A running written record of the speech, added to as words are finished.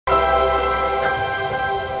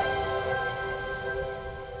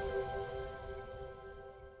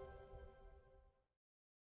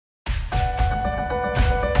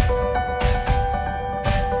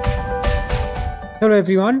Hello,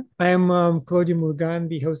 everyone. I am Claudio Murgan,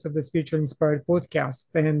 the host of the Spiritual Inspired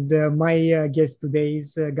podcast, and my guest today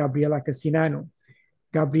is Gabriela Casineanu.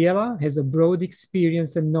 Gabriela has a broad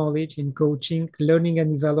experience and knowledge in coaching, learning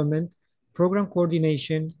and development, program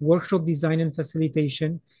coordination, workshop design and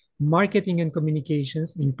facilitation, marketing and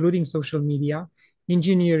communications, including social media,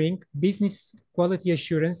 engineering, business quality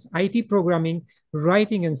assurance, IT programming,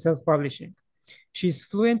 writing, and self-publishing. She's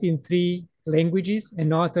fluent in three languages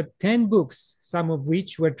and authored 10 books, some of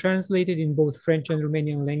which were translated in both French and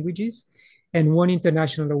Romanian languages and won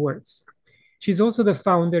international awards. She's also the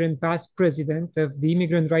founder and past president of the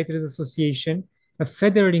Immigrant Writers Association, a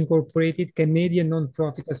federally incorporated Canadian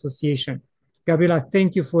nonprofit association. Gabriela,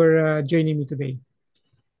 thank you for joining me today.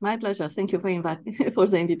 My pleasure. Thank you for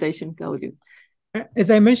the invitation, Claudio.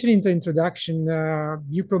 As I mentioned in the introduction,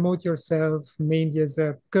 you promote yourself mainly as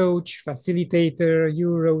a coach, facilitator. You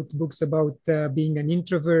wrote books about being an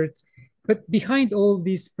introvert. But behind all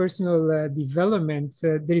these personal developments,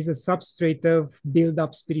 there is a substrate of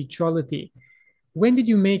build-up spirituality. When did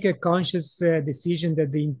you make a conscious decision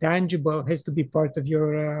that the intangible has to be part of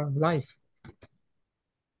your life? I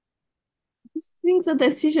think the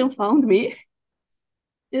decision found me.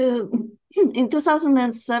 In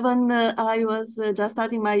 2007, I was just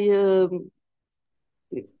starting my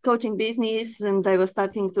coaching business and I was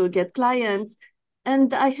starting to get clients.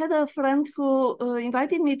 And I had a friend who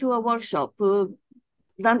invited me to a workshop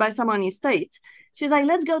done by someone in States. She's like,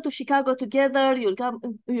 let's go to Chicago together. You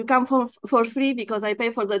come for free because I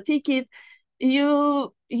pay for the ticket.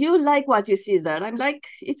 You like what you see there. I'm like,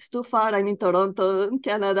 it's too far. I'm in Toronto,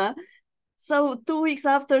 Canada. So 2 weeks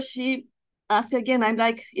after she asked again, I'm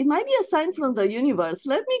like, it might be a sign from the universe.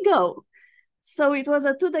 Let me go. So it was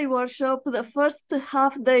a 2-day workshop. The first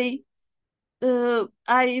half day,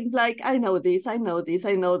 I'm like, I know this, I know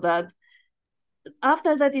that.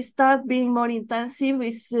 After that, it started being more intensive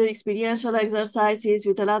with experiential exercises,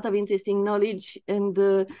 with a lot of interesting knowledge. And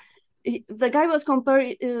the guy was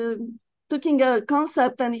taking a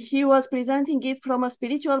concept and he was presenting it from a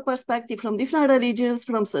spiritual perspective, from different religions,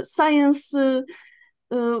 from science,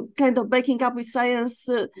 kind of backing up with science.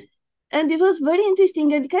 And it was very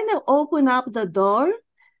interesting and kind of opened up the door.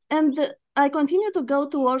 And I continued to go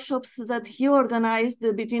to workshops that he organized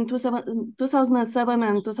between 2007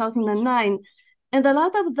 and 2009. And a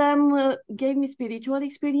lot of them gave me spiritual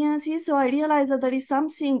experiences. So I realized that there is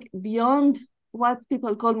something beyond what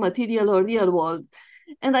people call material or real world.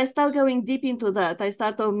 And I started going deep into that. I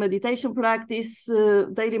started meditation practice,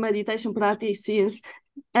 daily meditation practices.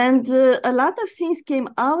 And a lot of things came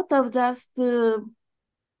out of just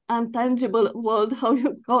untangible world, how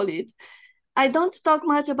you call it. I don't talk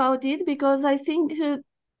much about it because I think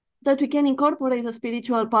that we can incorporate the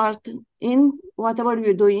spiritual part in whatever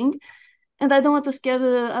we're doing. And I don't want to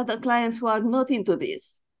scare other clients who are not into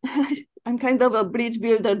this. I'm kind of a bridge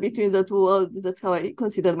builder between the two worlds. That's how I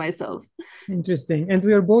consider myself. Interesting. And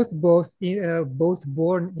we are both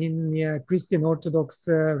born in Christian Orthodox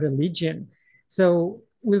religion. So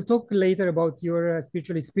we'll talk later about your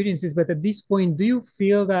spiritual experiences. But at this point, do you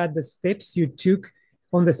feel that the steps you took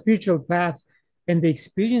on the spiritual path and the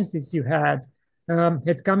experiences you had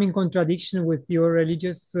come in contradiction with your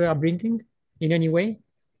religious upbringing in any way?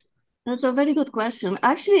 That's a very good question.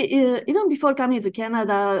 Actually, even before coming to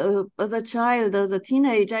Canada, as a child, as a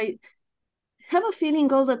teenage, I have a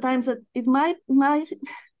feeling all the time that it might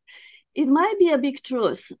be a big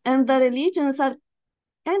truth, and the religions are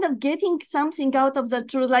kind of getting something out of the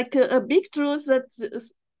truth, like a big truth that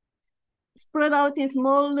spread out in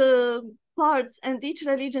small parts, and each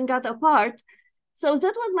religion got a part. So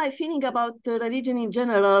that was my feeling about religion in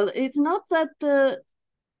general. It's not that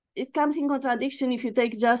it comes in contradiction if you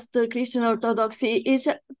take just Christian Orthodoxy. It's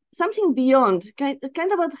something beyond, kind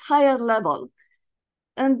of a higher level.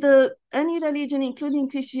 And any religion, including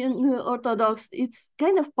Christian Orthodox, it's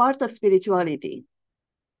kind of part of spirituality.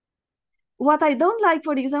 What I don't like,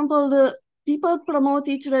 for example, people promote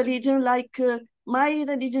each religion like my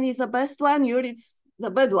religion is the best one, yours is the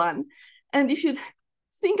bad one. And if you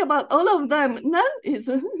think about all of them, none is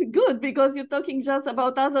good because you're talking just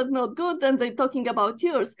about others not good and they're talking about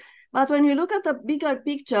yours. But when you look at the bigger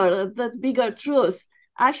picture, that bigger truth,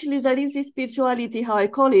 actually there is this spirituality, how I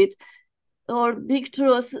call it, or big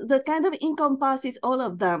truth that kind of encompasses all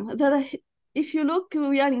of them. If you look,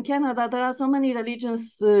 we are in Canada, there are so many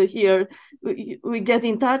religions here we get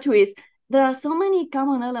in touch with. There are so many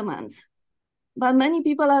common elements. But many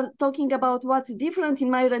people are talking about what's different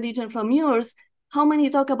in my religion from yours. How many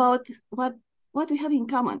talk about what we have in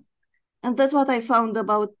common? And that's what I found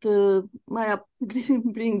about my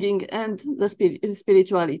upbringing and the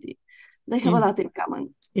spirituality. They have a lot in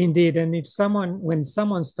common. Indeed, and when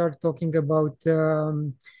someone starts talking about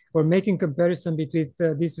or making comparison between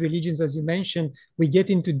these religions, as you mentioned, we get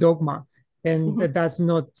into dogma, and Mhm. that's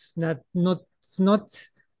not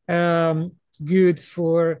um, good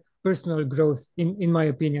for personal growth, in my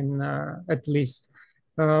opinion, at least.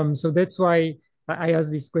 So that's why I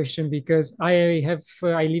asked this question because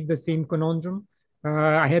I live the same conundrum.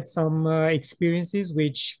 I had some experiences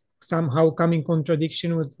which somehow come in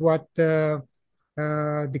contradiction with what the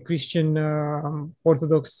Christian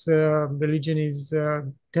Orthodox religion is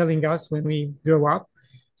telling us when we grow up.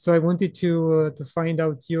 So I wanted to find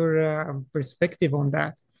out your perspective on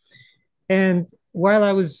that. And while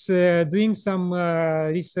I was doing some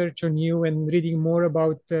research on you and reading more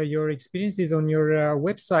about your experiences on your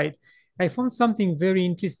website, I found something very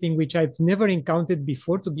interesting which I've never encountered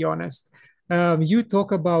before, to be honest. You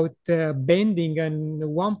talk about bending an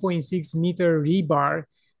 1.6-meter rebar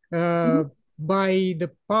uh, Mhm. by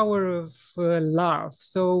the power of love.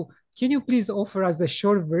 So, can you please offer us the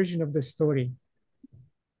short version of the story?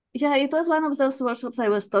 Yeah, it was one of those workshops I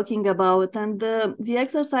was talking about, and the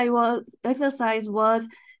exercise was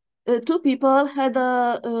two people had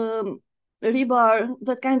a rebar,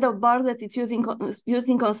 that kind of bar that it's used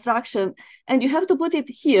in construction, and you have to put it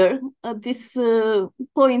here at this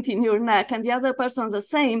point in your neck, and the other person the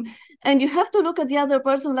same, and you have to look at the other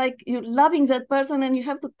person like you're loving that person, and you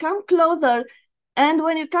have to come closer, and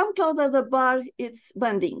when you come closer, the bar it's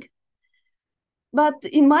bending. But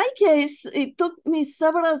in my case, it took me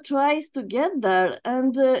several tries to get there,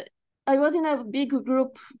 and I was in a big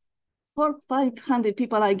group, 500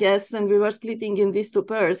 people, I guess, and we were splitting in these two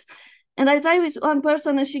pairs. And I tried with one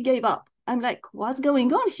person, and she gave up. I'm like, what's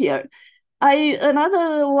going on here?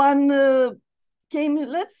 Another one came.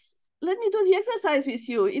 Let me do the exercise with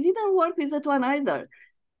you. It didn't work with that one either.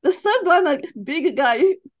 The third one, a big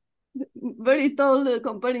guy, very tall,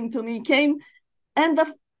 comparing to me, came, and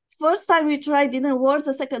the first time we tried didn't work.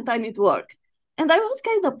 The second time it worked. And I was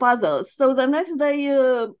kind of puzzled. So the next day,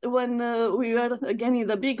 when we were again in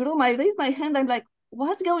the big room, I raised my hand. I'm like,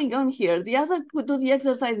 what's going on here? The other could do the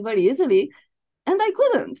exercise very easily, and I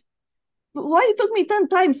couldn't. Why it took me 10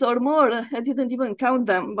 times or more? I didn't even count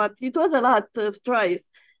them, but it was a lot of tries.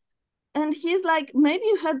 And he's like, maybe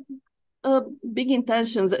you had big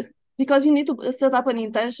intentions because you need to set up an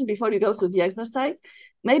intention before you go to the exercise.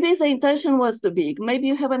 Maybe the intention was too big. Maybe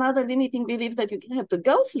you have another limiting belief that you have to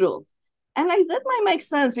go through. And like that might make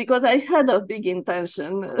sense because I had a big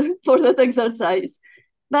intention for that exercise.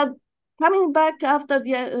 But coming back after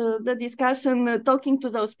the discussion, talking to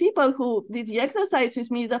those people who did the exercise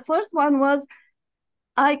with me, the first one was,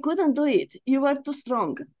 I couldn't do it. You were too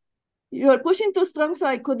strong. You were pushing too strong, so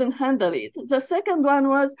I couldn't handle it. The second one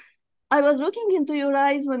was, I was looking into your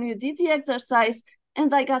eyes when you did the exercise,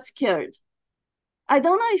 and I got scared. I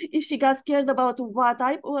don't know if she got scared about what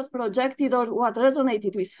I was projected or what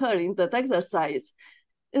resonated with her in that exercise.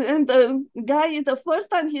 And the guy, the first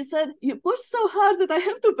time he said, you pushed so hard that I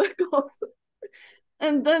have to back off.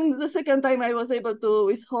 And then the second time I was able to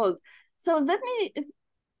withhold. So that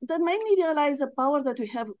made me realize the power that we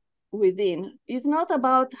have within. It's not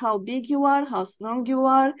about how big you are, how strong you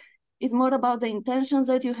are. It's more about the intentions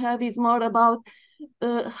that you have. It's more about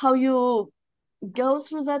how you go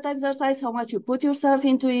through that exercise, how much you put yourself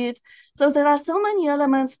into it. So there are so many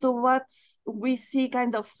elements to what we see,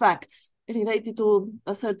 kind of facts related to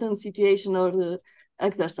a certain situation or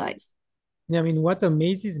exercise. I mean, what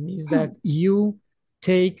amazes me is that you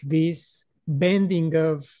take this bending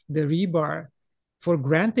of the rebar for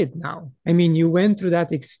granted now. I mean, you went through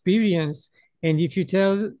that experience, and if you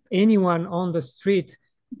tell anyone on the street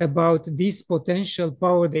about this potential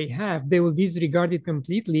power they have, they will disregard it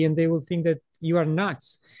completely and they will think that you are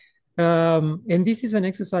nuts. And this is an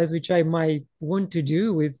exercise which I might want to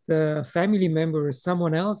do with a family member or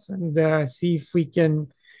someone else and see if we can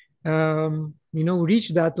reach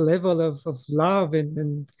that level of love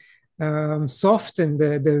and soften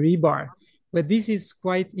the rebar. But this is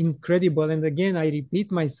quite incredible. And again, I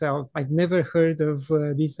repeat myself, I've never heard of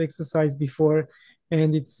this exercise before,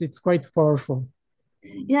 and it's quite powerful.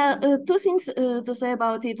 Yeah, two things to say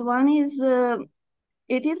about it. One is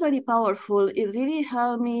it is very powerful. It really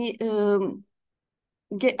helped me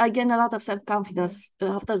I gain a lot of self-confidence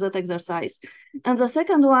after that exercise. And the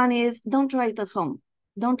second one is don't try it at home.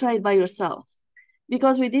 Don't try it by yourself.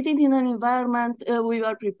 Because we did it in an environment, we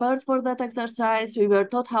were prepared for that exercise. We were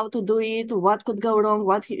taught how to do it, what could go wrong,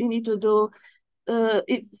 what you need to do.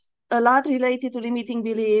 It's a lot related to limiting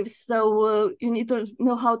beliefs. So you need to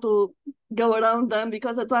know how to go around them.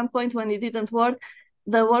 Because at one point when it didn't work,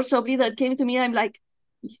 the workshop leader came to me. I'm like,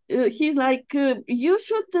 he's like, you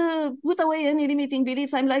should put away any limiting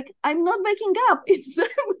beliefs. I'm like, I'm not waking up. It's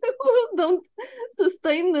don't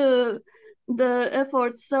sustain the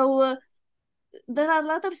effort. So there are a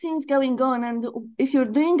lot of things going on, and if you're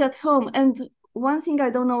doing at home, and one thing I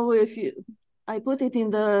don't know if I put it in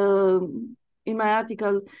my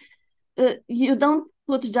article, you don't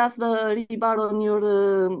put just the rebar on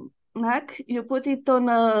your neck. You put it on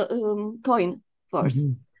a coin first,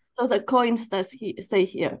 so the coin stay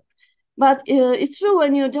here. But it's true,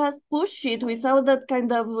 when you just push it without that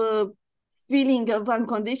kind of feeling of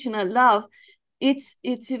unconditional love, it's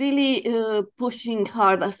really pushing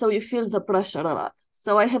hard. So you feel the pressure a lot.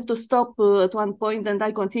 So I have to stop at one point, and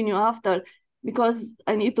I continue after, because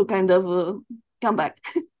I need to kind of come back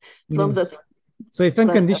from Yes. that. So if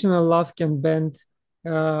unconditional love can bend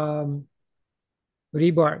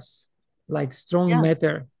rebars like strong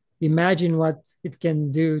matter, imagine what it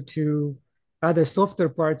can do to other softer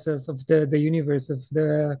parts of the universe, of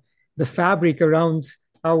the fabric around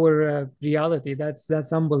our reality.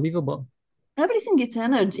 That's unbelievable. Everything is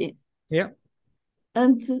energy. Yeah.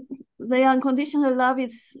 And the unconditional love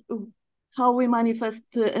is how we manifest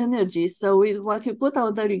energy. So what you put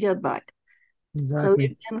out there, you get back. Exactly. So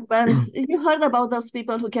you can bend. You heard about those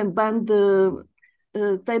people who can bend the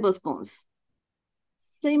tablespoons.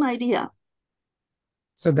 Same idea.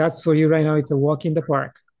 So that's for you right now. It's a walk in the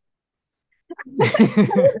park. I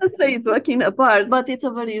wouldn't say it's walking apart, but it's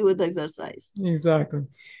a very good exercise. Exactly.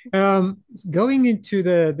 Going into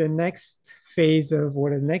the next phase of,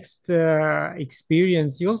 or the next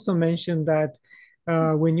experience, you also mentioned that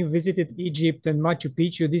when you visited Egypt and Machu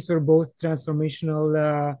Picchu, these were both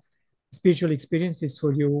transformational spiritual experiences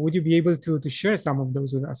for you. Would you be able to share some of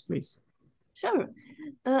those with us, please? Sure.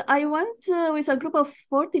 I went with a group of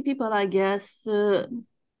 40 people, I guess,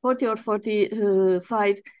 40 or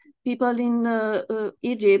 45 people in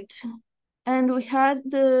Egypt. And we had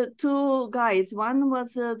two guides. One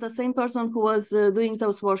was the same person who was doing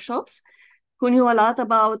those workshops, who knew a lot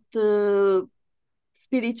about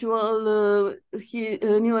spiritual. He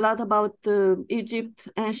knew a lot about Egypt,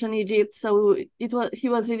 ancient Egypt. So he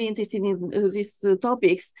was really interested in these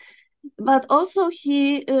topics. But also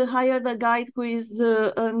he hired a guide who is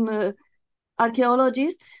an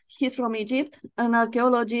archaeologist. He's from Egypt, an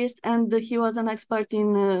archaeologist, and he was an expert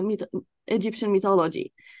in Egyptian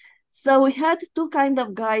mythology. So we had two kind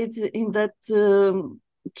of guides in that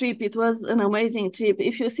trip. It was an amazing trip.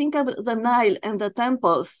 If you think of the Nile and the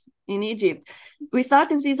temples in Egypt, we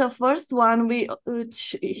started with the first one.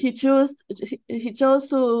 He chose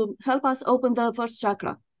to help us open the first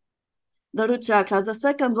chakra, the root chakra. The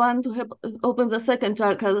second one to help open the second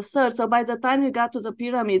chakra, the third. So by the time we got to the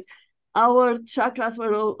pyramids, our chakras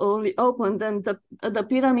were only opened, and the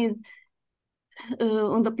pyramid.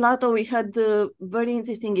 On the plateau, we had a very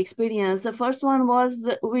interesting experience. The first one was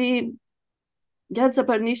we get the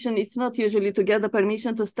permission. It's not usually to get the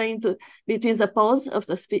permission to stay between the poles of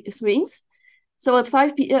the swings. So at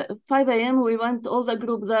 5 a.m., we went all the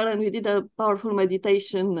group there, and we did a powerful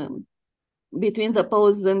meditation between the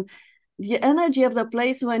poles. And the energy of the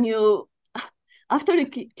place, when you, after you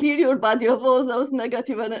clear your body of all those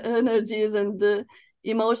negative energies and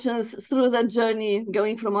emotions through that journey,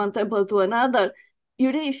 going from one temple to another,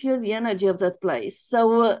 you really feel the energy of that place.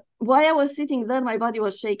 So while I was sitting there, my body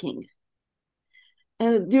was shaking.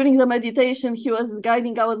 During the meditation, he was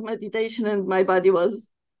guiding our meditation, and my body was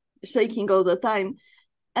shaking all the time.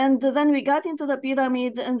 And then we got into the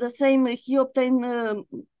pyramid, and the same, he obtained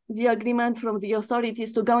the agreement from the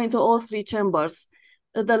authorities to go into all three chambers.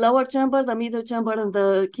 The lower chamber, the middle chamber, and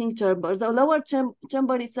the king chamber. The lower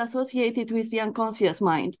chamber is associated with the unconscious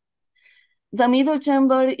mind. The middle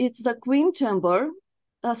chamber, it's the queen chamber,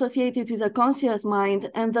 associated with the conscious mind,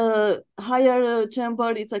 and the higher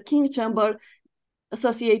chamber, it's a king chamber,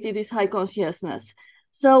 associated with high consciousness.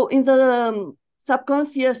 So in the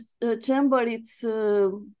subconscious chamber, it's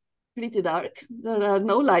pretty dark. There are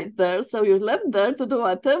no light there, so you're left there to do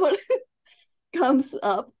whatever comes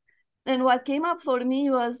up. And what came up for me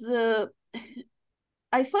was,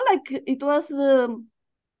 I felt like it was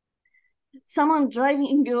someone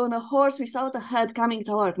driving on a horse without a head coming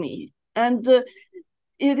toward me. And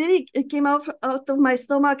it really came out of my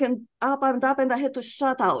stomach and up, and I had to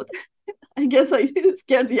shut out. I guess I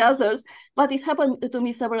scared the others, but it happened to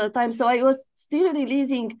me several times. So I was still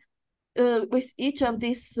releasing with each of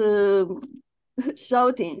these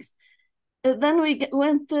shoutings. Then we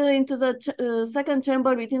went into the second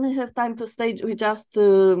chamber. We didn't have time to stage. We just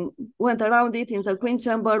went around it in the queen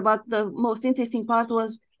chamber. But the most interesting part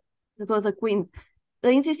was, it was a queen. The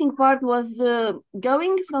interesting part was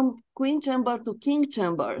going from queen chamber to king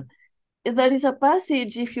chamber. there is a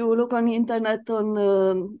passage, if you look on the internet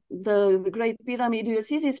on the Great Pyramid, you'll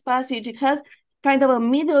see this passage. It has kind of a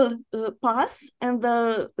middle pass and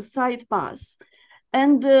the side pass.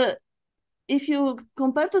 And if you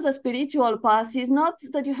compare to the spiritual path, it's not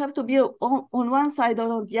that you have to be on one side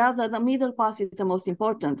or on the other. The middle path is the most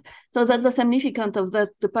important. So that's the significance of that,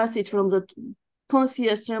 the passage from the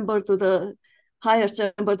concierge chamber to the higher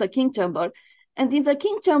chamber, the king chamber. And in the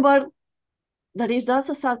king chamber, there is just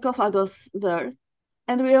a sarcophagus there.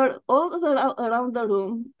 And we are all around the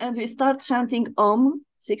room and we start chanting Om,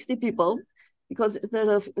 60 people, because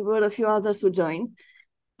there were a few others who joined.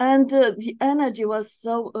 And the energy was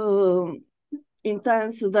so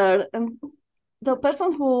intense there. And the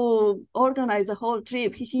person who organized the whole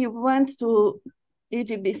trip, he went to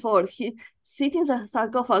Egypt before. He sit in the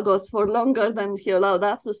sarcophagus for longer than he allowed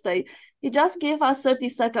us to stay. He just gave us 30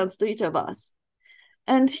 seconds to each of us.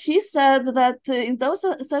 And he said that in those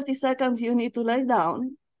 30 seconds, you need to lay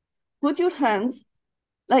down, put your hands,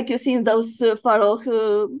 like you see in those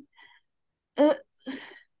pharaoh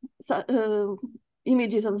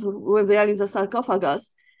images of when they are in the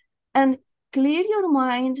sarcophagus, and clear your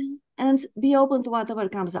mind and be open to whatever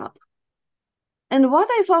comes up. And what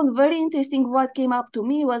I found very interesting, what came up to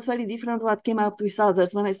me was very different what came up with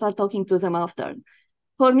others when I started talking to them after.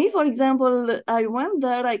 For me, for example, I went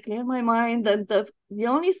there, I cleared my mind, and the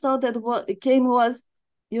only thought that came was,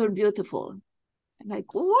 you're beautiful. I'm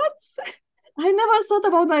like, what? I never thought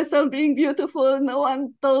about myself being beautiful. No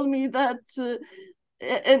one told me that.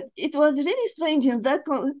 And it was really strange in that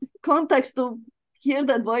context to hear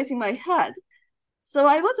that voice in my head. So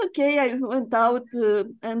I was okay. I went out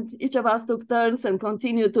and each of us took turns and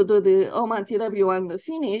continued to do the Om until everyone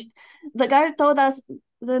finished. The guy told us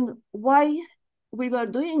then why we were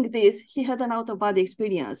doing this. He had an out-of-body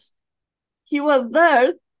experience. He was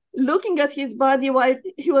there looking at his body while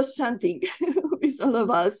he was chanting with all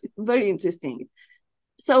of us. It's very interesting.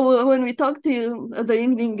 So when we talked to the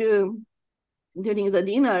evening during the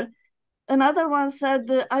dinner, another one said,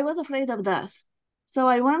 I was afraid of death. So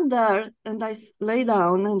I went there and I lay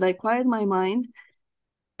down and I quieted my mind.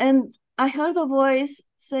 And I heard a voice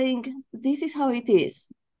saying, this is how it is.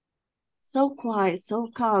 So quiet, so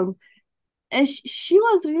calm. And she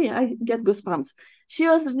was really, I get goosebumps. She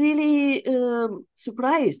was really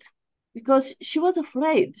surprised because she was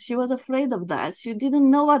afraid. She was afraid of that. She didn't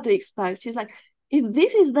know what to expect. She's like, if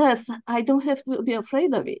this is death, I don't have to be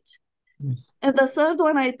afraid of it. Yes. And the third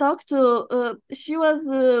one I talked to, she was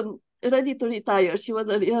ready to retire. She was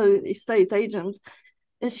a real estate agent.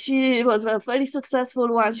 She was a very successful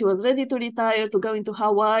one. She was ready to retire, to go into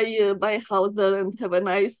Hawaii, buy a house there and have a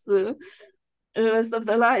nice rest of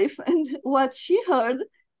the life. And what she heard,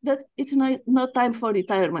 that it's not time for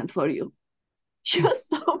retirement for you. She was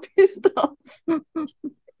so pissed off.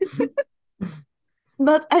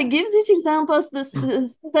 But I give these examples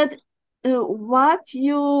that what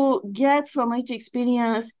you get from each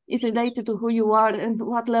experience is related to who you are and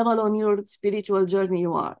what level on your spiritual journey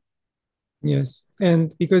you are. Yes,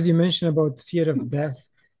 and because you mentioned about fear of death,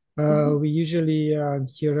 we usually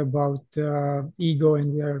hear about ego,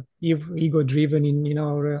 and we are ego-driven in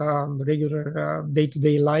our regular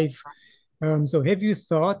day-to-day life. So have you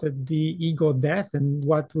thought at the ego death, and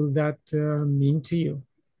what will that mean to you?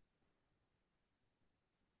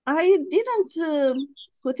 I didn't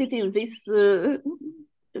put it in this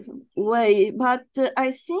way, but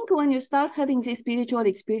I think when you start having these spiritual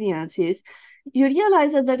experiences, you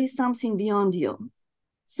realize that there is something beyond you.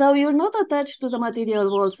 So you're not attached to the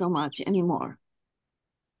material world so much anymore.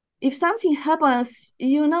 If something happens,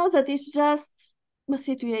 you know that it's just a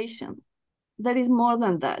situation. There is more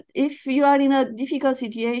than that. If you are in a difficult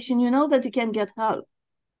situation, you know that you can get help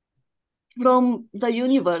from the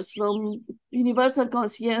universe, from universal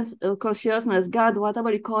consciousness, God,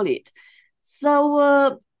 whatever you call it.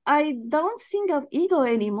 So I don't think of ego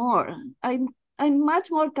anymore. I'm much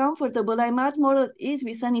more comfortable. I'm much more at ease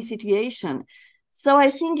with any situation. So I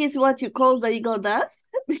think it's what you call the ego death,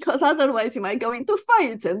 because otherwise you might go into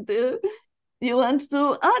fights and you want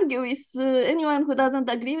to argue with anyone who doesn't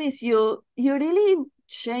agree with you. You really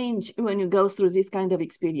change when you go through these kind of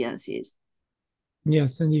experiences.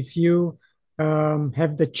 Yes, and if you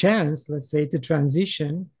have the chance, let's say, to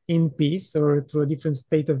transition in peace or through a different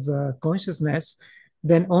state of consciousness,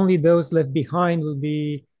 then only those left behind will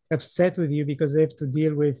be upset with you because they have to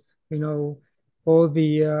deal with, all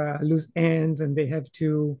the loose ends, and they have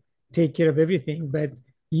to take care of everything. But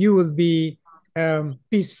you will be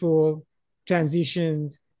peaceful,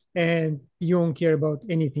 transitioned, and you won't care about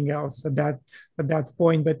anything else at that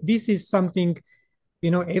point. But this is something,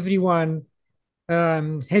 everyone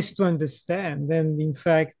has to understand and, in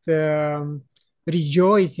fact,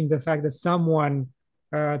 rejoice in the fact that someone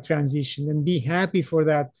transitioned and be happy for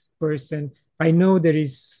that person. I know there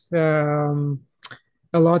is a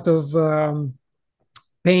lot of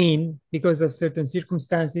pain because of certain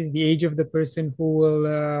circumstances, the age of the person who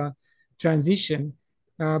will transition.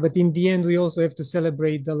 But in the end, we also have to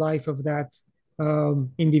celebrate the life of that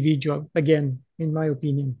individual, again, in my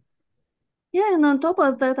opinion. Yeah, and on top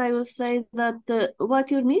of that, I will say that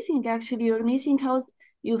what you're missing, actually, you're missing how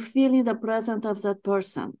you feel in the present of that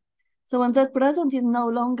person. So when that present is no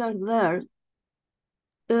longer there,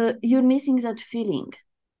 you're missing that feeling.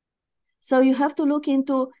 So you have to look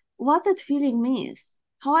into what that feeling means,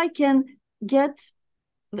 how I can get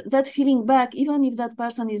that feeling back, even if that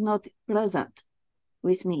person is not present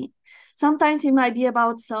with me. Sometimes it might be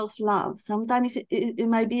about self-love. Sometimes it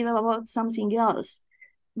might be about something else.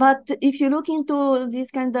 But if you look into this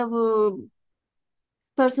kind of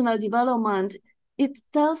personal development, it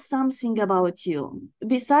tells something about you.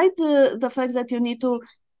 Besides the fact that you need to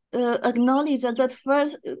acknowledge that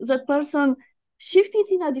that person shifted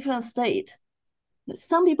in a different state.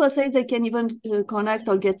 Some people say they can even connect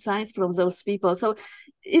or get signs from those people. So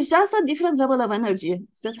it's just a different level of energy.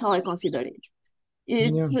 That's how I consider it.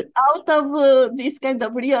 It's out of this kind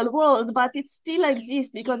of real world, but it still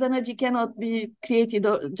exists because energy cannot be created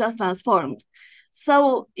or just transformed.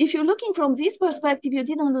 So if you're looking from this perspective, you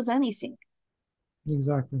didn't lose anything.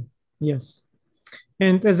 Exactly. Yes.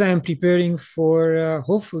 And as I'm preparing for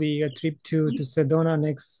hopefully a trip to Sedona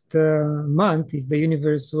next month, if the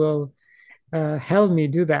universe will help me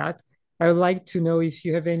do that, I would like to know if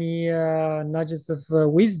you have any nudges of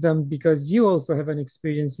wisdom, because you also have an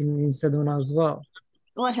experience in Sedona as well.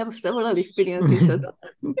 Oh, I have several experiences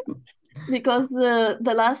because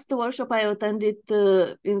the last workshop I attended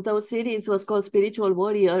in those cities was called Spiritual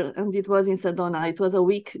Warrior, and it was in Sedona. It was a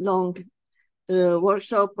week-long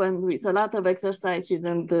workshop and with a lot of exercises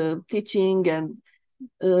and teaching and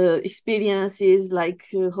experiences like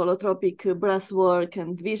holotropic breath work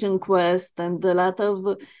and vision quest and a lot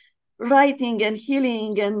of writing and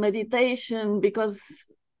healing and meditation, because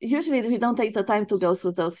usually we don't take the time to go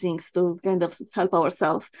through those things to kind of help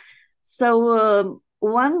ourselves. So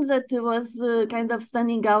one that was kind of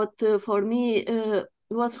standing out for me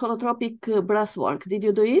was holotropic breath work. Did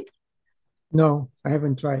you do it? No, I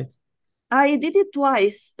haven't tried. I did it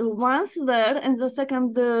twice, once there and the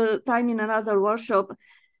second time in another workshop.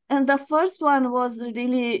 And the first one was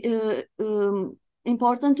really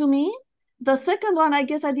important to me. The second one, I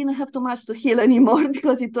guess I didn't have too much to heal anymore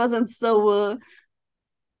because it wasn't so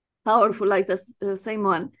powerful like the same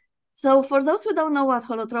one. So for those who don't know what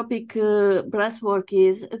holotropic breath work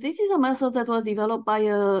is, this is a method that was developed by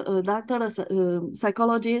a doctor, a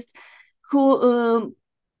psychologist, who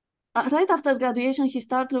right after graduation, he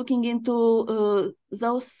started looking into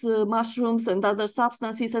those mushrooms and other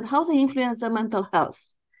substances and how they influence the mental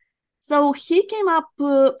health. So he came up,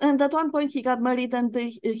 and at one point he got married, and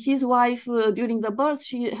his wife, during the birth,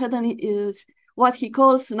 she had what he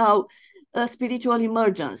calls now a spiritual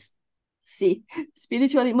emergency.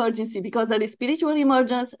 Spiritual emergency, because there is spiritual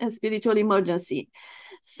emergence and spiritual emergency.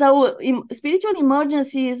 So spiritual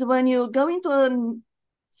emergency is when you go into a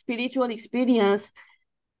spiritual experience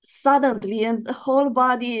suddenly and the whole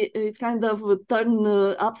body is kind of turned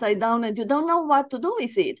upside down and you don't know what to do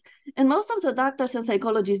with it. And most of the doctors and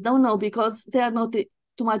psychologists don't know because they are not too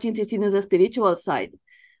much interested in the spiritual side.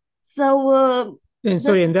 So and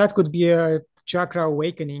sorry, and that could be a chakra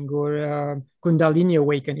awakening or a kundalini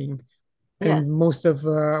awakening. And yes. most of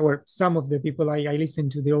or some of the people I listen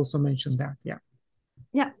to, they also mentioned that.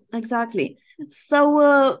 Yeah, exactly.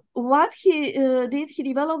 So what he did, he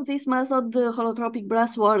developed this method, the holotropic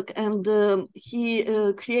breath work, and he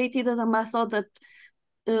created as a method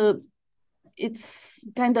that it's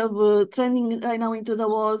kind of trending right now into the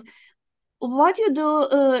world. What you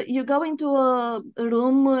do, you go into a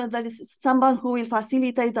room, there is someone who will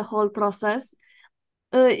facilitate the whole process.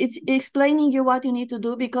 It's explaining you what you need to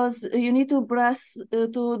do, because you need to breath,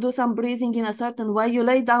 to do some breathing in a certain way. You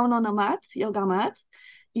lay down on a mat, yoga mat.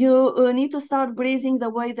 You need to start breathing the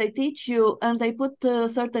way they teach you, and they put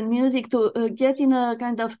certain music to get in a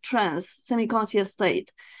kind of trance, semi-conscious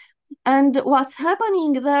state. And what's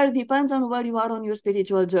happening there depends on where you are on your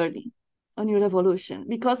spiritual journey, on your evolution,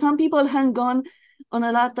 because some people hang on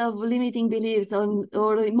a lot of limiting beliefs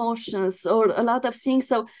or emotions or a lot of things.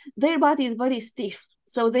 So their body is very stiff.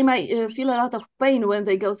 So they might feel a lot of pain when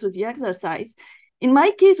they go through the exercise. In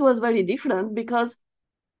my case, it was very different because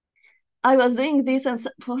I was doing this, and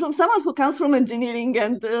from someone who comes from engineering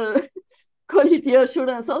and quality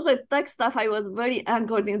assurance, all the tech stuff, I was very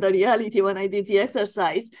anchored in the reality when I did the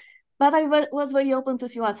exercise. But I was very open to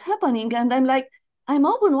see what's happening. And I'm like, I'm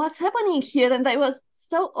open, what's happening here? And I was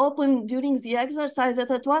so open during the exercise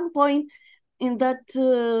that at one point in that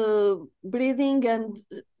breathing and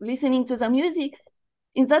listening to the music,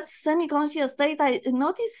 in that semi-conscious state, I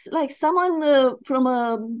noticed like someone from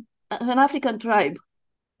an African tribe,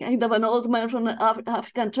 kind of an old man from an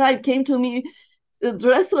African tribe came to me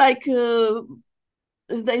dressed like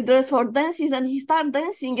they dress for dances, and he started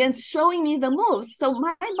dancing and showing me the moves. So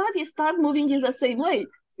my body started moving in the same way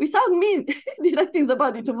without me directing the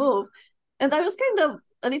body to move. And I was kind of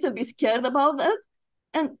a little bit scared about that.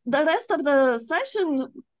 And the rest of the session,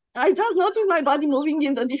 I just noticed my body moving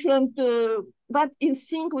in the different, but in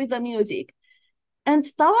sync with the music. And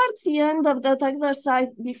towards the end of that exercise,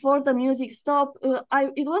 before the music stopped,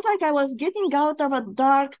 it was like I was getting out of a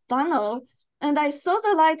dark tunnel, and I saw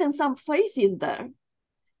the light and some faces there.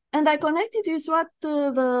 And I connected with what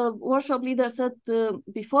the workshop leader said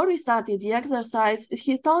before we started the exercise.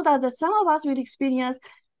 He told us that some of us will experience,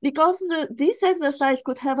 because this exercise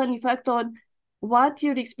could have an effect on what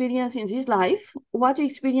you experience in this life, what you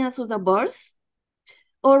experience with the birth,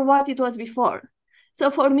 or what it was before.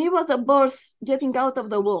 So for me, it was the birth, getting out of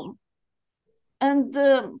the womb. And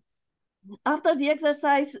after the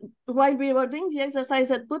exercise, while we were doing the exercise,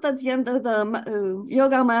 I put at the end of the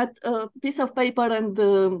yoga mat a piece of paper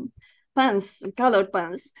and pens, colored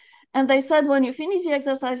pens. And they said, when you finish the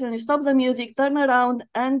exercise, when you stop the music, turn around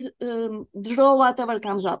and draw whatever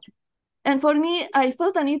comes up. And for me, I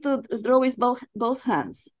felt I need to draw with both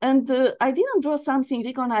hands. And I didn't draw something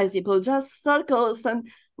recognizable, just circles. And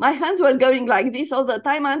my hands were going like this all the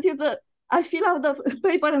time until I fill out the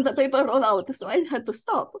paper and the paper roll out. So I had to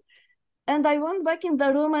stop. And I went back in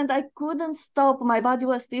the room and I couldn't stop. My body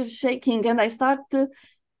was still shaking. And I started,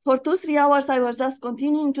 for 2-3 hours, I was just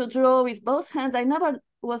continuing to draw with both hands. I never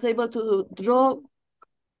was able to draw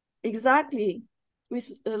exactly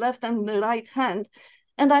with left and the right hand.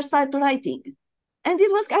 And I started writing. And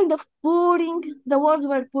it was kind of pouring, the words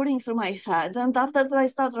were pouring through my head. And after that, I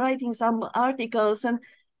started writing some articles, and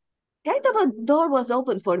kind of a door was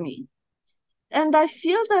open for me. And I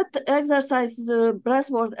feel that exercise,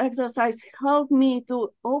 breathwork exercise, helped me to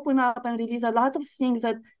open up and release a lot of things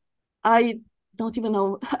that I don't even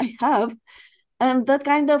know I have. And that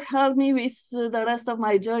kind of helped me with the rest of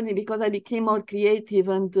my journey, because I became more creative,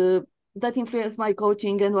 and that influenced my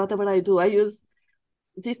coaching and whatever I do. I use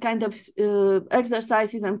these kind of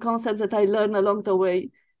exercises and concepts that I learn along the way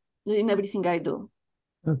in everything I do.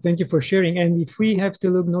 Thank you for sharing. And if we have to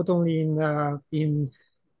look not only in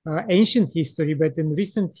ancient history, but in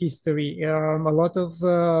recent history, a lot of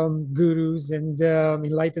gurus and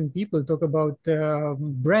enlightened people talk about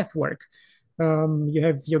breath work. You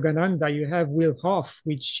have Yogananda, you have Will Hof,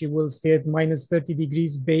 which will stay at minus 30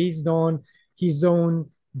 degrees based on his own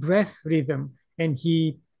breath rhythm. And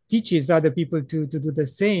he teaches other people to do the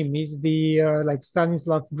same. Is the like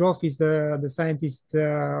Stanislav Grof is the scientist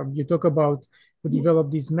you talk about, who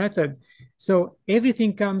developed this method. So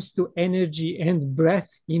everything comes to energy and breath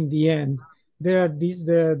in the end. There are these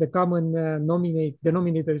the common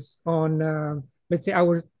denominators on let's say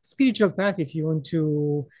our spiritual path, if you want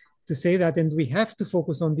to say that. And we have to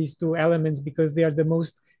focus on these two elements because they are the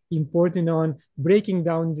most important on breaking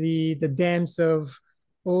down the dams of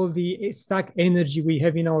all the stuck energy we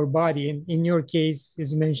have in our body. And in your case,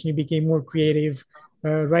 as you mentioned, you became more creative,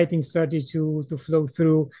 writing started to flow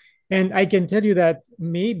through. And I can tell you that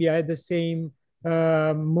maybe I had the same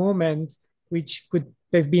moment, which could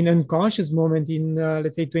have been an unconscious moment in,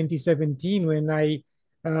 let's say, 2017, when I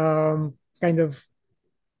kind of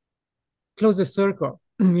closed a circle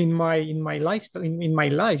in my life,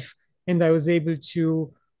 and I was able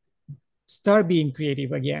to start being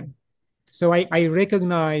creative again. So I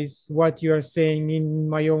recognize what you are saying in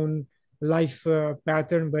my own life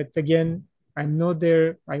pattern, but again, I'm not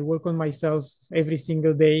there. I work on myself every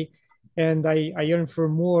single day, and I yearn for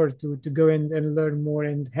more to go and learn more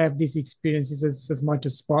and have these experiences as much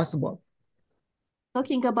as possible.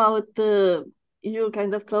 Talking about you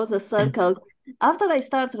kind of close a circle. After I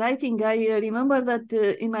start writing, I remember that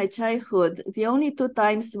in my childhood, the only 2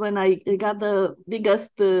 times when I got the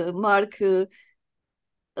biggest mark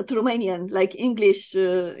Romanian, like English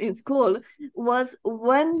in school, was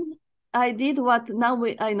when I did what now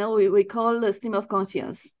I know we call a stream of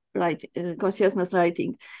conscience, right? Consciousness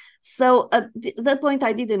writing. So at that point,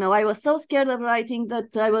 I didn't know. I was so scared of writing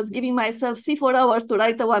that I was giving myself 3-4 hours to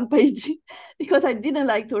write a 1 page because I didn't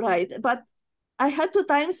like to write. But I had 2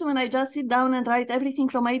 times when I just sit down and write everything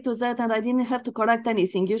from A to Z, and I didn't have to correct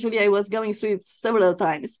anything. Usually I was going through it several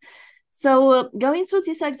times. So going through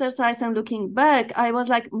this exercise and looking back, I was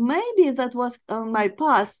like, maybe that was on my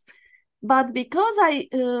path. But because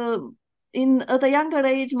at a younger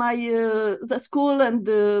age, the school and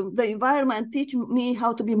the environment teach me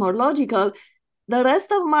how to be more logical, the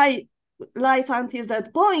rest of my life until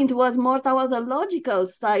that point was more toward the logical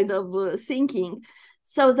side of thinking.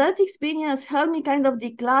 So that experience helped me kind of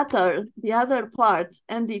declutter the other parts,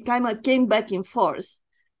 and it kind of came back in force.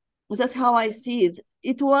 That's how I see it.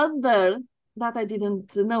 It was there, but I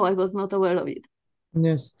didn't know. I was not aware of it.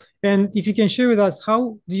 Yes. And if you can share with us,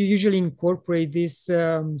 how do you usually incorporate this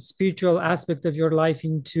spiritual aspect of your life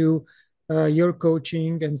into your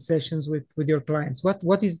coaching and sessions with your clients?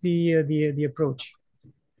 What is the approach?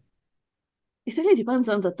 It really depends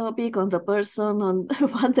on the topic, on the person, on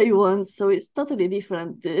what they want. So it's totally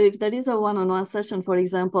different. If there is a one-on-one session, for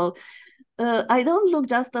example, I don't look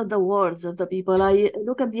just at the words of the people. I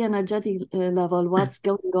look at the energetic level, what's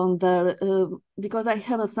going on there, because I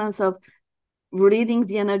have a sense of reading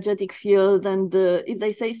the energetic field. And if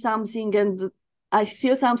they say something and I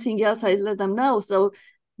feel something else, I let them know. So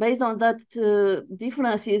based on that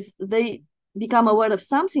differences, they become aware of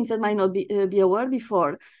some things that might not be aware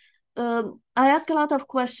before. I ask a lot of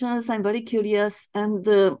questions. I'm very curious, and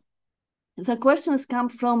the questions come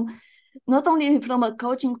from not only from a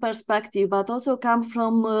coaching perspective, but also come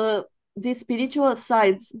from the spiritual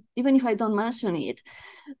side, even if I don't mention it.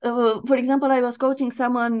 For example, I was coaching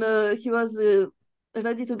someone, he was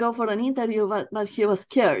ready to go for an interview, but he was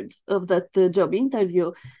scared of that job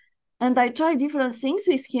interview. And I tried different things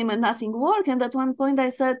with him and nothing worked. And at one point I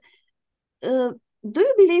said, do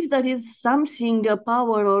you believe there is something, a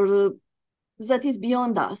power or that is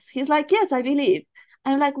beyond us? He's like, yes, I believe.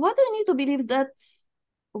 I'm like, what do you need to believe that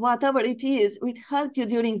whatever it is will help you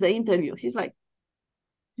during the interview? He's like,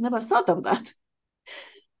 never thought of that.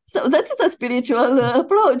 So that's the spiritual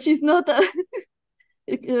approach. It's not a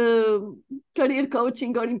career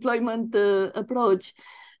coaching or employment approach.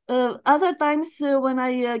 Other times when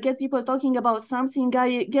I get people talking about something,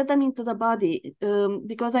 I get them into the body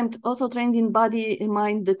because I'm also trained in body and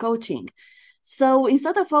mind coaching. So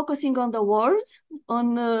instead of focusing on the words,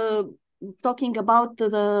 on talking about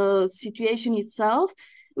the situation itself,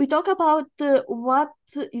 we talk about what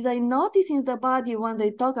they notice in the body when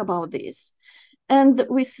they talk about this. And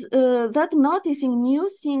with that noticing, new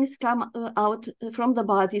things come out from the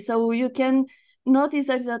body. So you can notice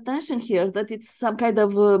there's a tension here, that it's some kind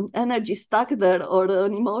of energy stuck there or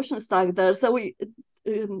an emotion stuck there. So we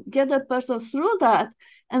get the person through that,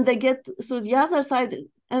 and they get through the other side,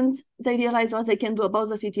 and they realize what they can do about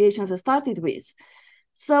the situations they started with.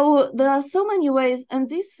 So there are so many ways, and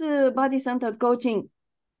this body-centered coaching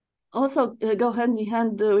also go hand in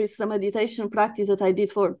hand with the meditation practice that I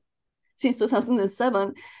did since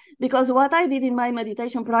 2007, because what I did in my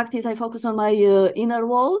meditation practice, I focus on my inner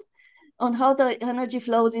world, on how the energy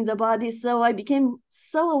flows in the body. So I became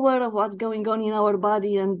so aware of what's going on in our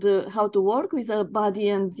body and how to work with the body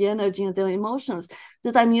and the energy and the emotions,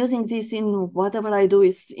 that I'm using this in whatever I do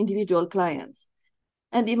with individual clients.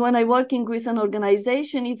 And even when I'm working with an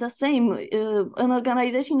organization, it's the same. An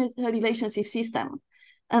organization is a relationship system.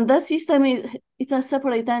 And that system it's a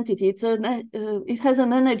separate entity. It has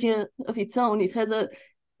an energy of its own. It has a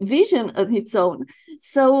vision of its own.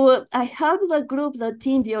 So I help the group, the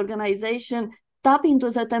team, the organization tap into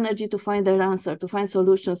that energy to find their answer, to find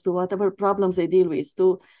solutions to whatever problems they deal with,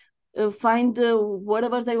 to find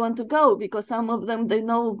wherever they want to go, because some of them, they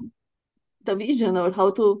know the vision or how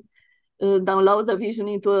to download the vision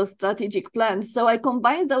into a strategic plan. So I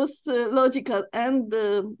combine those logical and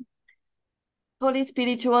call it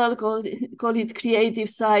spiritual, call it creative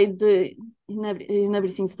side in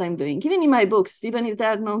everything that I'm doing. Even in my books, even if they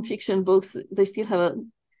are non-fiction books, they still have a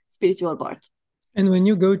spiritual part. And when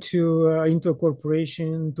you go to into a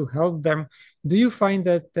corporation to help them, do you find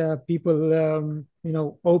that people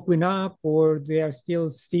open up, or they are still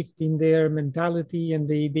stiff in their mentality and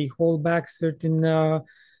they hold back certain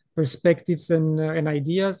perspectives and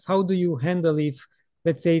ideas? How do you handle if,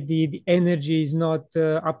 let's say, the energy is not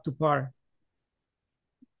up to par?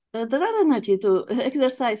 There are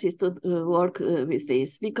exercises to work with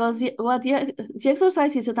this, because the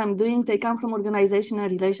exercises that I'm doing, they come from organizational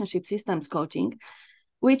relationship systems coaching,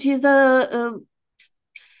 which is the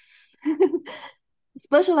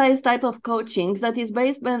specialized type of coaching that is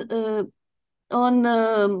based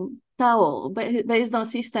on Tao, based on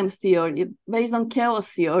systems theory, based on chaos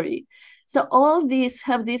theory. So all these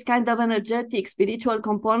have this kind of energetic spiritual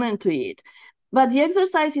component to it. But the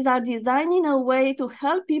exercises are designed in a way to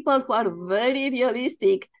help people who are very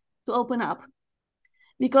realistic to open up.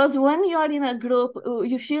 Because when you are in a group,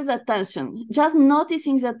 you feel the tension. Just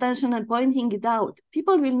noticing the tension and pointing it out,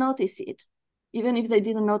 people will notice it, even if they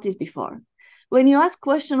didn't notice before. When you ask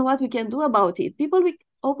question what we can do about it, people will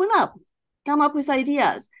open up, come up with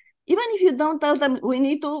ideas. Even if you don't tell them, we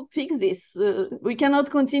need to fix this. We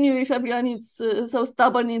cannot continue if everyone is so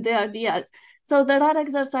stubborn in their ideas. So there are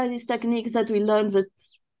exercises, techniques that we learn that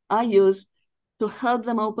I use to help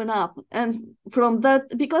them open up. And from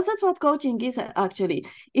that, because that's what coaching is actually,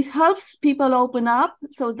 it helps people open up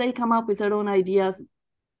so they come up with their own ideas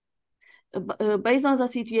based on the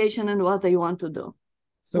situation and what they want to do.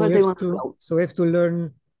 So we have to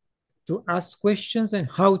learn to ask questions and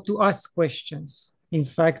how to ask questions. In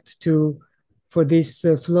fact, for this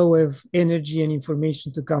flow of energy and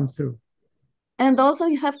information to come through. And also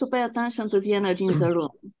you have to pay attention to the energy in the room.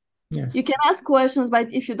 Yes. You can ask questions,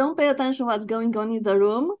 but if you don't pay attention what's going on in the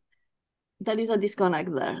room, there is a disconnect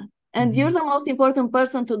there. And you're the most important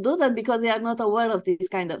person to do that because they are not aware of these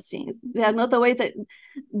kind of things. They are not aware that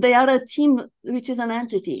they are a team, which is an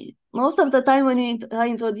entity. Most of the time when I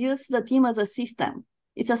introduce the team as a system,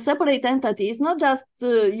 it's a separate entity. It's not just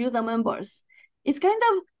you, the members. It's kind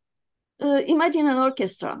of, imagine an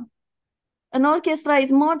orchestra. An orchestra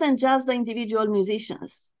is more than just the individual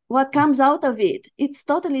musicians. What comes out of it, it's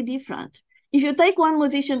totally different. If you take one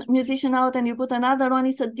musician out and you put another one,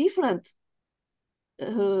 it's a different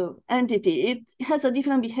entity. It has a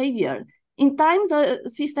different behavior. In time, the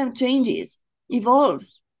system changes,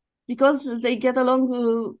 evolves, because they get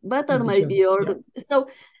along better, maybe. So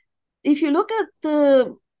if you look at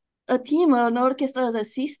a team or an orchestra as a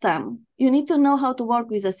system, you need to know how to work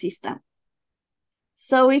with a system.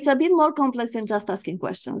 So it's a bit more complex than just asking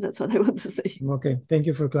questions. That's what I want to say. Okay, thank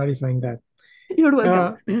you for clarifying that. You're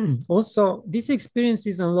welcome. Also, these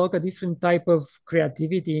experiences unlock a different type of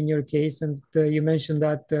creativity in your case, and you mentioned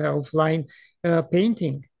that offline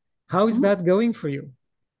painting. How is that going for you?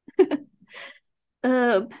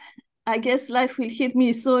 I guess life will hit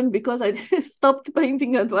me soon because I stopped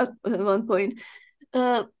painting at one point.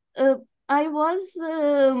 I was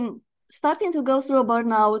starting to go through a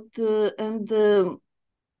burnout, and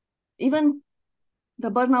even the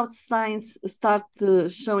burnout signs start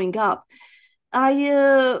showing up.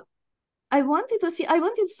 I wanted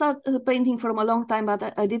to start painting from a long time,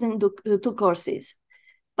 but I didn't do two courses.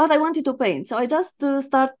 But I wanted to paint, so I just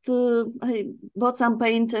I bought some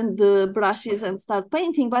paint and brushes and start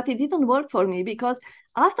painting, but it didn't work for me because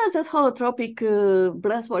after that holotropic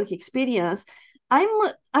breathwork experience, I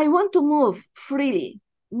want to move freely.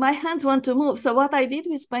 My hands want to move. So what I did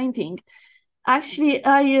with painting, actually,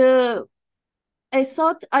 I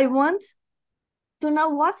thought I want to know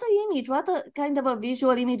what's the image, what a kind of a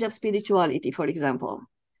visual image of spirituality, for example.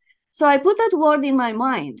 So I put that word in my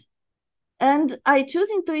mind and I choose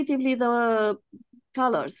intuitively the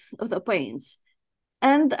colors of the paints.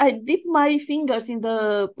 And I dip my fingers in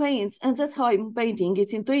the paints, and that's how I'm painting.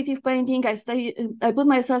 It's intuitive painting. I put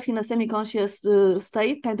myself in a semi-conscious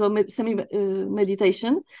state, kind of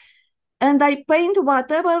semi-meditation. And I paint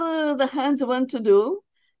whatever the hands want to do,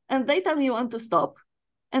 and they tell me when to stop.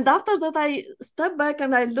 And after that, I step back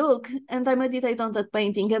and I look and I meditate on that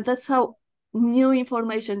painting, and that's how new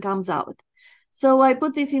information comes out. So I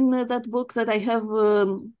put this in that book that I have.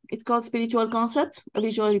 It's called Spiritual Concepts, a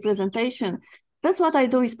Visual Representation. That's what I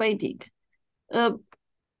do is painting. Call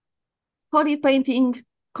it painting,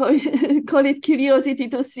 call it curiosity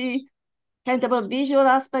to see kind of a visual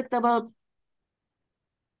aspect about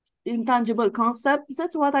intangible concepts.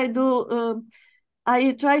 That's what I do.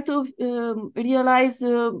 I try to realize,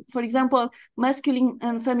 for example, masculine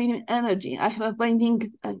and feminine energy. I have a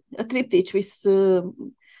painting, a triptych with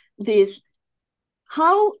this.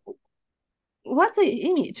 What's the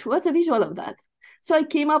image? What's the visual of that? So I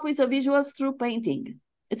came up with the visuals through painting.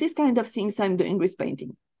 It's this kind of things I'm doing with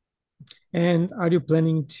painting. And are you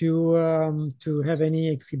planning to have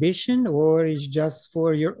any exhibition, or is just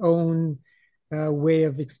for your own way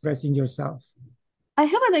of expressing yourself? I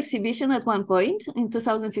have an exhibition at one point. In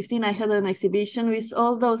 2015, I had an exhibition with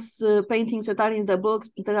all those paintings that are in the book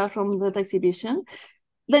that are from that exhibition.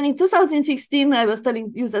 Then in 2016, I was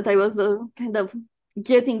telling you that I was kind of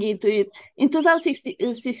getting into it. In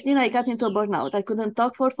 2016, I got into a burnout. I couldn't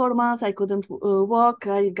talk for 4 months. I couldn't walk.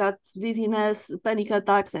 I got dizziness, panic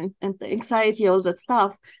attacks, and anxiety, all that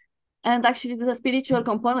stuff. And actually, the spiritual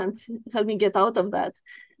component helped me get out of that.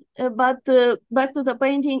 But back to the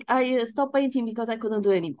painting, I stopped painting because I couldn't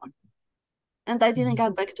do anymore. And I didn't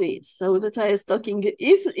get back to it. So that's why I was talking.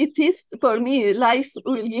 If it is for me, life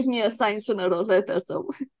will give me a sign sooner or later.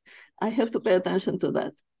 So I have to pay attention to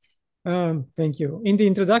that. Thank you. In the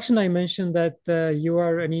introduction, I mentioned that you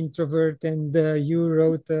are an introvert and you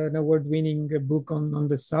wrote an award-winning book on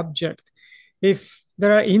the subject. If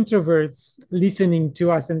there are introverts listening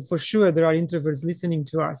to us, and for sure there are introverts listening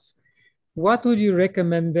to us, what would you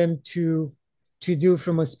recommend them to do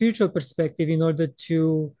from a spiritual perspective in order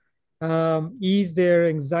to ease their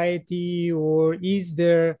anxiety or ease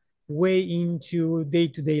their way into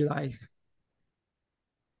day-to-day life?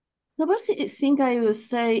 The first thing I will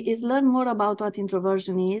say is learn more about what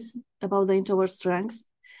introversion is, about the introvert strengths,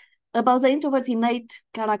 about the introvert innate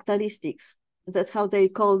characteristics. That's how they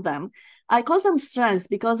call them. I call them strengths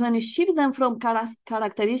because when you shift them from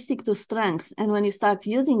characteristic to strengths, and when you start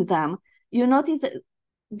using them, you notice that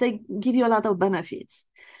they give you a lot of benefits.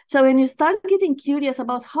 So when you start getting curious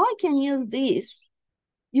about how I can use this,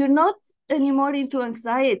 you're not anymore into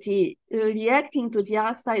anxiety, reacting to the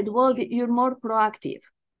outside world, you're more proactive.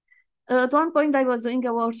 At one point, I was doing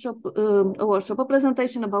a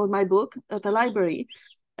presentation about my book at a library.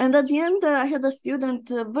 And at the end, I had a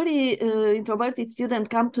student, a very introverted student,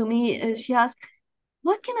 come to me. She asked,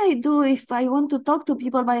 what can I do if I want to talk to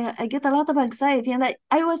people, but I get a lot of anxiety? And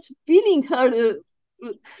I was feeling her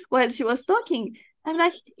while she was talking. I'm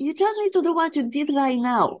like, you just need to do what you did right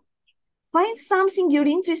now. Find something you're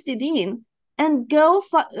interested in and go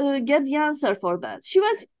get the answer for that. She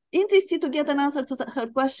was interested to get an answer to her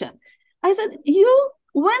question. I said, you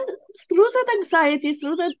went through that anxiety,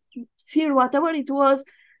 through that fear, whatever it was,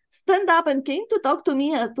 stand up and came to talk to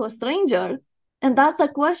me, to a stranger, and ask a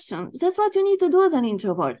question. That's what you need to do as an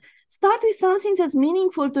introvert. Start with something that's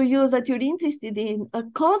meaningful to you, that you're interested in, a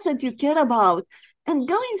cause that you care about, and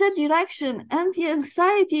go in that direction. And the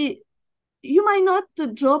anxiety, you might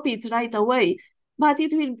not drop it right away, but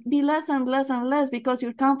it will be less and less and less because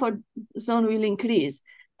your comfort zone will increase.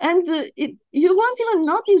 And you won't even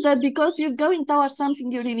notice that because you're going towards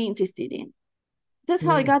something you're really interested in. That's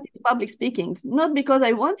how I got into public speaking. Not because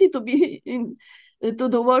I wanted to be to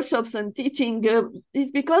the workshops and teaching. It's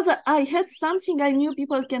because I had something I knew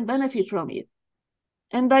people can benefit from it.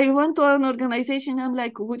 And I went to an organization. I'm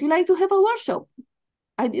like, would you like to have a workshop?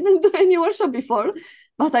 I didn't do any workshop before,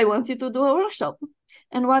 but I wanted to do a workshop.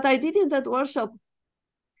 And what I did in that workshop,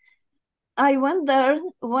 I went there.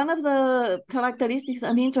 One of the characteristics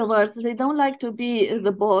of introverts, they don't like to be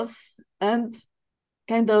the boss and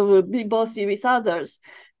kind of be bossy with others,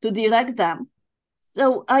 to direct them.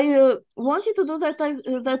 So I wanted to do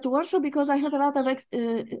that workshop because I had a lot of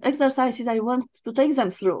exercises I want to take them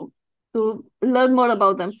through to learn more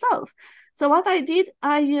about themselves. So what I did,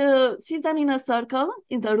 I sit them in a circle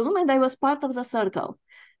in the room, and I was part of the circle.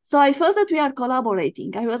 So I felt that we are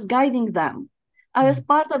collaborating. I was guiding them. I was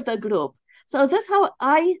part of the group. So that's how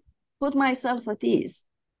I put myself at ease.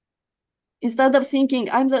 Instead of thinking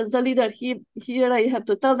I'm the leader here, I have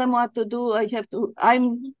to tell them what to do.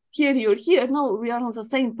 I'm here, you're here. No, we are on the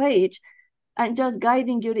same page. I'm just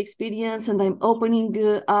guiding your experience, and I'm opening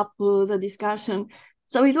up the discussion.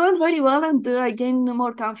 So it went very well, and I gained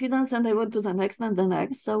more confidence, and I went to the next and the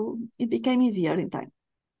next. So it became easier in time.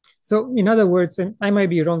 So, in other words, and I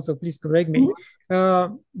might be wrong, so please correct me.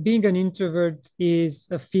 Being an introvert is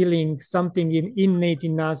a feeling, something innate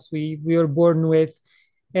in us, we are born with,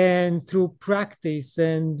 and through practice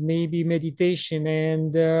and maybe meditation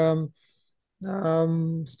and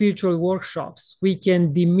spiritual workshops, we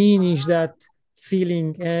can diminish that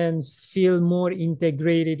feeling and feel more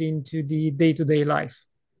integrated into the day-to-day life.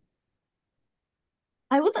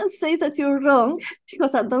 I wouldn't say that you're wrong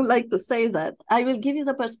because I don't like to say that. I will give you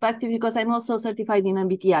the perspective because I'm also certified in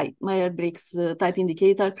MBTI, Myers-Briggs type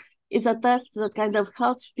indicator. It's a test that kind of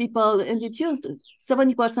helps people, and it's used.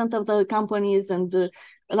 70% of the companies and a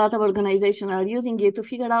lot of organizations are using it to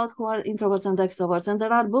figure out who are introverts and extroverts. And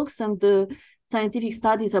there are books and scientific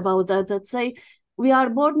studies about that say we are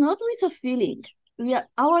born not with a feeling.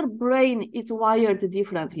 Our brain is wired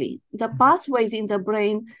differently. The pathways in the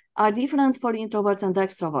brain are different for introverts and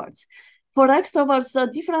extroverts. For extroverts,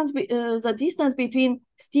 the distance between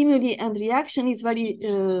stimuli and reaction is very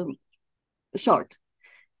short.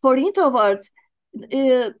 For introverts,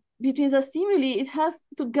 between the stimuli, it has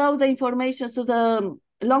to go the information to the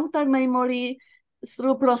long-term memory,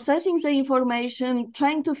 through processing the information,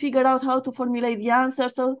 trying to figure out how to formulate the answer.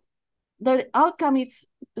 So the outcome is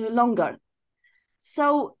longer.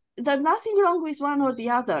 So there's nothing wrong with one or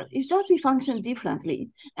the other. It's just we function differently.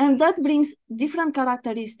 And that brings different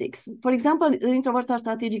characteristics. For example, introverts are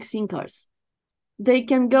strategic thinkers. They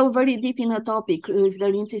can go very deep in a topic if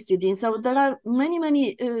they're interested in. So there are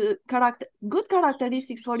many good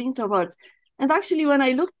characteristics for introverts. And actually, when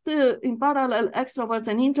I looked in parallel extroverts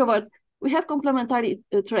and introverts, we have complementary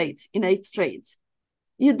traits, innate traits.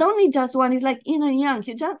 You don't need just one. It's like yin and yang.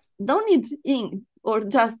 You just don't need yin or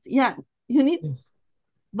just yang. You need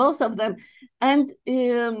both of them. And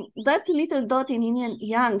that little dot in yin and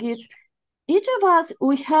yang, it's each of us,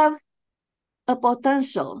 we have a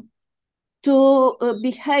potential to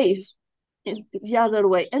behave in the other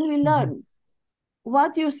way, and we learn.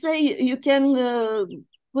 What you say, you can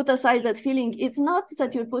put aside that feeling. It's not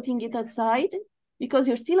that you're putting it aside, because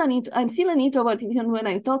I'm still an introvert even when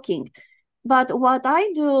I'm talking. But what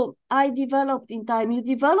I do, I developed in time. You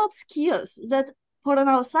develop skills that for an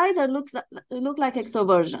outsider look like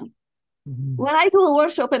extroversion. When I do a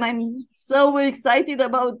workshop, and I'm so excited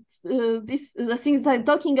about the things that I'm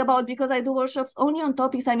talking about, because I do workshops only on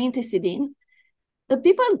topics I'm interested in,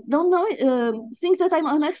 people don't know, think that I'm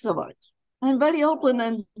an extrovert. I'm very open,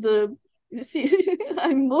 and you see,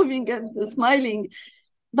 I'm moving and smiling.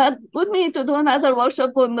 But put me to do another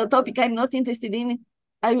workshop on a topic I'm not interested in,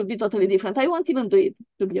 I will be totally different. I won't even do it,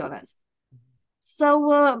 to be honest.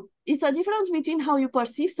 So it's a difference between how you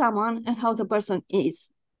perceive someone and how the person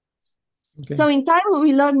is. Okay. So in time,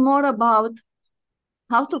 we learn more about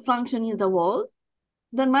how to function in the world.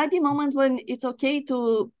 There might be moments when it's okay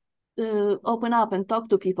to open up and talk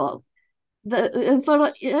to people. And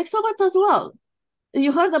for extroverts as well.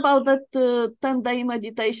 You heard about that 10-day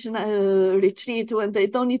meditation retreat when they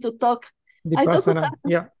don't need to talk.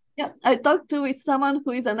 I talked with someone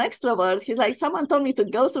who is an extrovert. He's like, someone told me to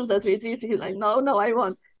go through that retreat. He's like, no, I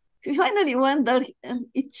won't. He finally went there, and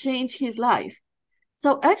it changed his life.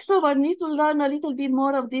 So extroverts need to learn a little bit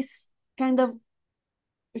more of this kind of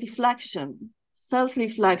reflection,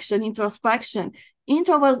 self-reflection, introspection.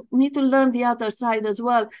 Introverts need to learn the other side as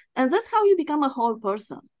well. And that's how you become a whole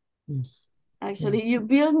person. Yes. Actually, you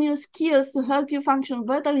build new skills to help you function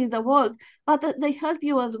better in the world, but they help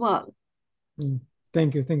you as well.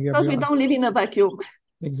 Thank you. Because we don't live in a vacuum.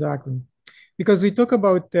 Exactly. Because we talk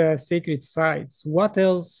about sacred sites. What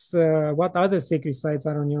else, what other sacred sites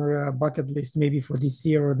are on your bucket list, maybe for this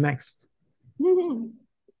year or next?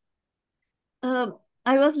 I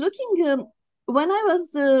was looking, when I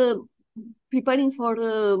was preparing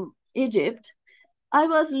for Egypt, I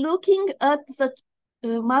was looking at the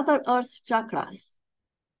Mother Earth chakras.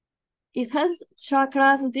 It has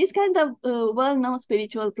chakras, these kind of well-known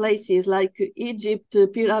spiritual places like Egypt,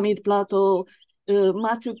 Pyramid Plateau,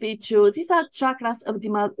 Machu Picchu. These are chakras of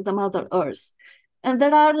the Mother Earth. And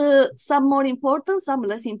there are some more important, some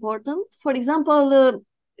less important. For example,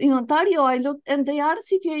 in Ontario, I looked, and they are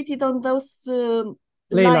situated on those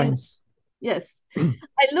ley lines. Yes.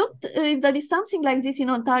 I looked if there is something like this in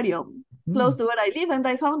Ontario, close to where I live, and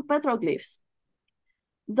I found petroglyphs.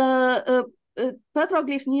 The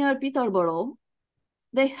petroglyphs near Peterborough,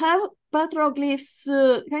 they have petroglyphs,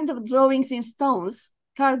 kind of drawings in stones,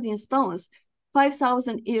 carved in stones,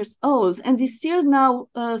 5,000 years old, and it's still now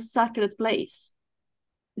a sacred place.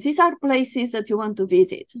 These are places that you want to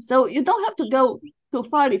visit. So you don't have to go too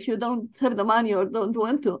far if you don't have the money or don't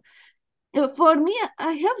want to. For me,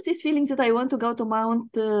 I have this feeling that I want to go to Mount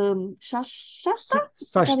Shasta?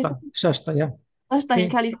 Shasta, yeah. Shasta in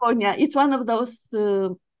California. It's one of those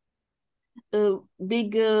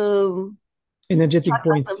big energetic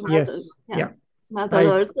points. Yes. Yeah.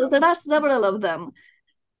 So there are several of them.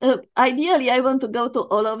 Ideally, I want to go to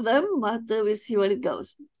all of them, but we'll see where it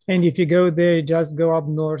goes. And if you go there, just go up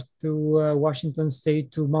north to Washington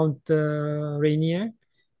State to Mount Rainier.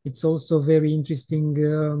 It's also a very interesting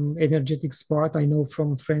energetic spot. I know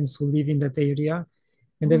from friends who live in that area.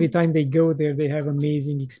 And every time they go there, they have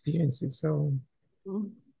amazing experiences. So,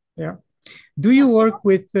 yeah. Do you work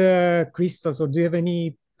with crystals, or do you have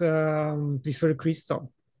any preferred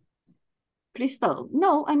crystal? Crystal?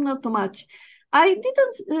 No, I'm not too much. I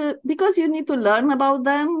didn't, because you need to learn about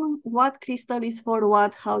them, what crystal is for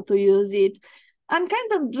what, how to use it. I'm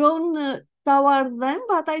kind of drawn toward them,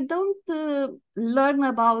 but I don't learn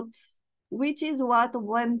about which is what,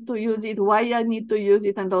 when to use it, why I need to use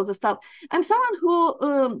it, and all the stuff. I'm someone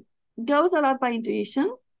who goes a lot by intuition,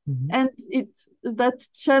 and it's that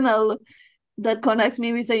channel that connects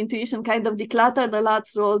me with the intuition kind of decluttered a lot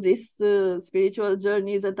through all these spiritual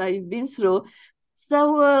journeys that I've been through.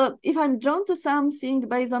 So if I'm drawn to something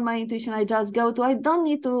based on my intuition, I just go to. I don't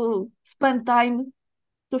need to spend time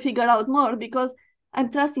to figure out more, because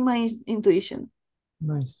I'm trusting my intuition.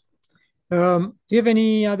 Nice. Do you have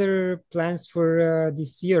any other plans for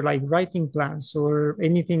this year, like writing plans or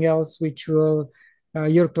anything else which will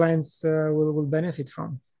your plans will benefit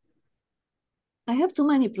from? I have too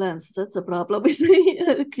many plans. That's the problem with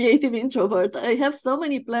a creative introvert. I have so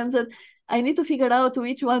many plans that I need to figure out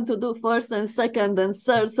which one to do first and second and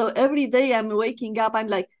third. So every day I'm waking up, I'm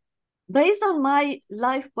like, based on my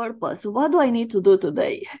life purpose, what do I need to do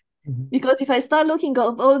today? Mhm. Because if I start looking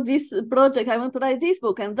at all this project, I want to write this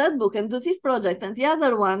book and that book and do this project and the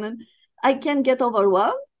other one, and I can get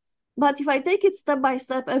overwhelmed. But if I take it step by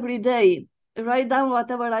step every day, write down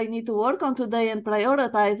whatever I need to work on today and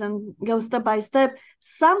prioritize and go step by step,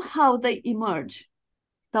 somehow they emerge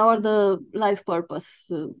toward the life purpose,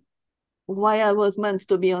 why I was meant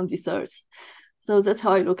to be on this earth. So that's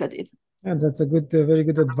how I look at it. And that's a good, very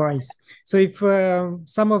good advice. So if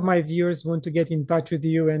some of my viewers want to get in touch with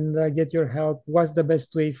you and get your help, what's the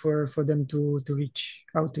best way for them to reach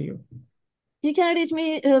out to you? You can reach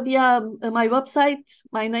me via my website,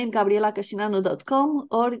 my name, gabrielacasineanu.com,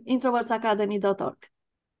 or introvertsacademy.org.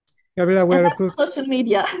 Gabriela, And social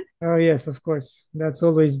media. Oh, yes, of course. That's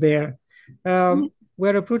always there.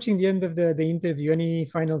 We're approaching the end of the interview. Any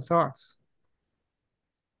final thoughts?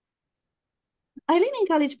 I really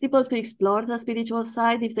encourage people to explore the spiritual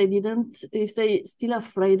side if they still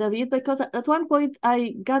afraid of it, because at one point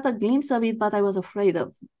I got a glimpse of it, but I was afraid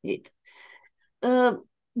of it.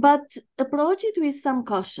 But approach it with some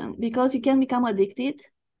caution, because you can become addicted,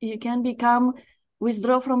 you can become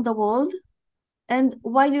withdraw from the world, and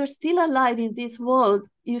while you're still alive in this world,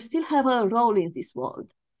 you still have a role in this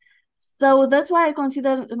world. So that's why I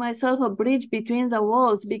consider myself a bridge between the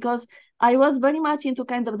worlds, because I was very much into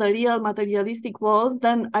kind of the real materialistic world.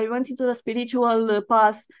 Then I went into the spiritual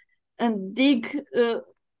path and dig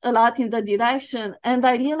a lot in the direction. And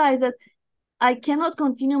I realized that I cannot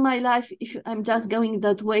continue my life if I'm just going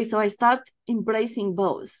that way. So I start embracing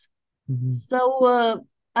both. Mm-hmm. So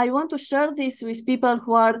I want to share this with people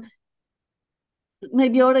who are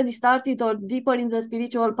maybe already started or deeper in the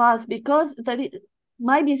spiritual path, because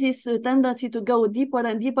maybe this tendency to go deeper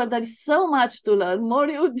and deeper. There is so much to learn. More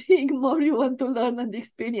you dig, more you want to learn and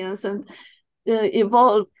experience and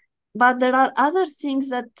evolve. But there are other things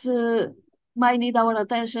that might need our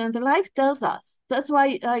attention, and life tells us. That's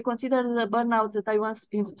why I consider the burnout that I went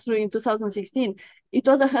through in 2016, it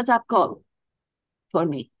was a heads-up call for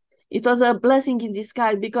me. It was a blessing in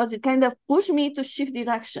disguise, because it kind of pushed me to shift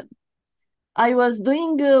direction. I was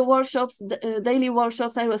doing workshops, daily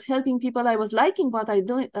workshops. I was helping people. I was liking what I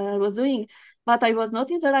was doing, but I was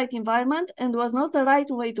not in the right environment and was not the right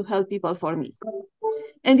way to help people for me.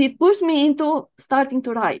 And it pushed me into starting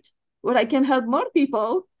to write, where I can help more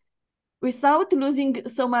people without losing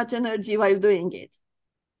so much energy while doing it.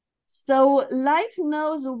 So life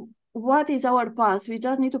knows what is our path. We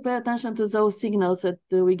just need to pay attention to those signals that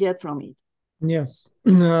we get from it. Yes.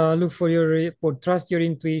 Look for your report, trust your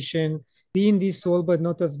intuition, be in this world, but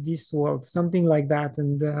not of this world, something like that.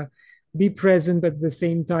 And be present, but at the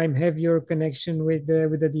same time, have your connection with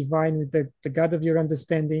the divine, with the God of your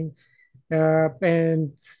understanding.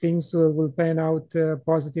 And things will pan out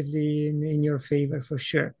positively in your favor for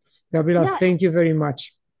sure. Gabriela, thank you very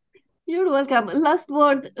much. You're welcome. Last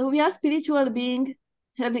word, we are spiritual being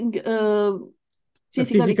having a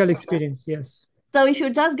physical experience, yes. So if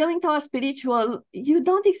you're just going towards spiritual, you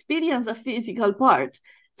don't experience the physical part.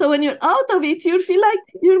 So when you're out of it, you feel like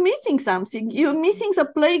you're missing something. You're missing the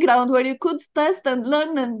playground where you could test and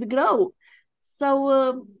learn and grow.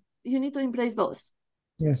 So you need to embrace both.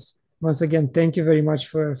 Yes. Once again, thank you very much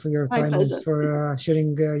for your My time pleasure. and for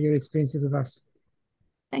sharing your experiences with us.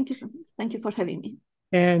 Thank you so much. Thank you for having me.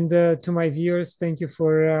 And to my viewers, thank you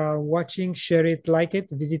for watching. Share it, like it,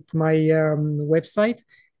 visit my website.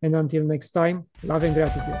 And until next time, love and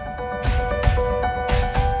gratitude.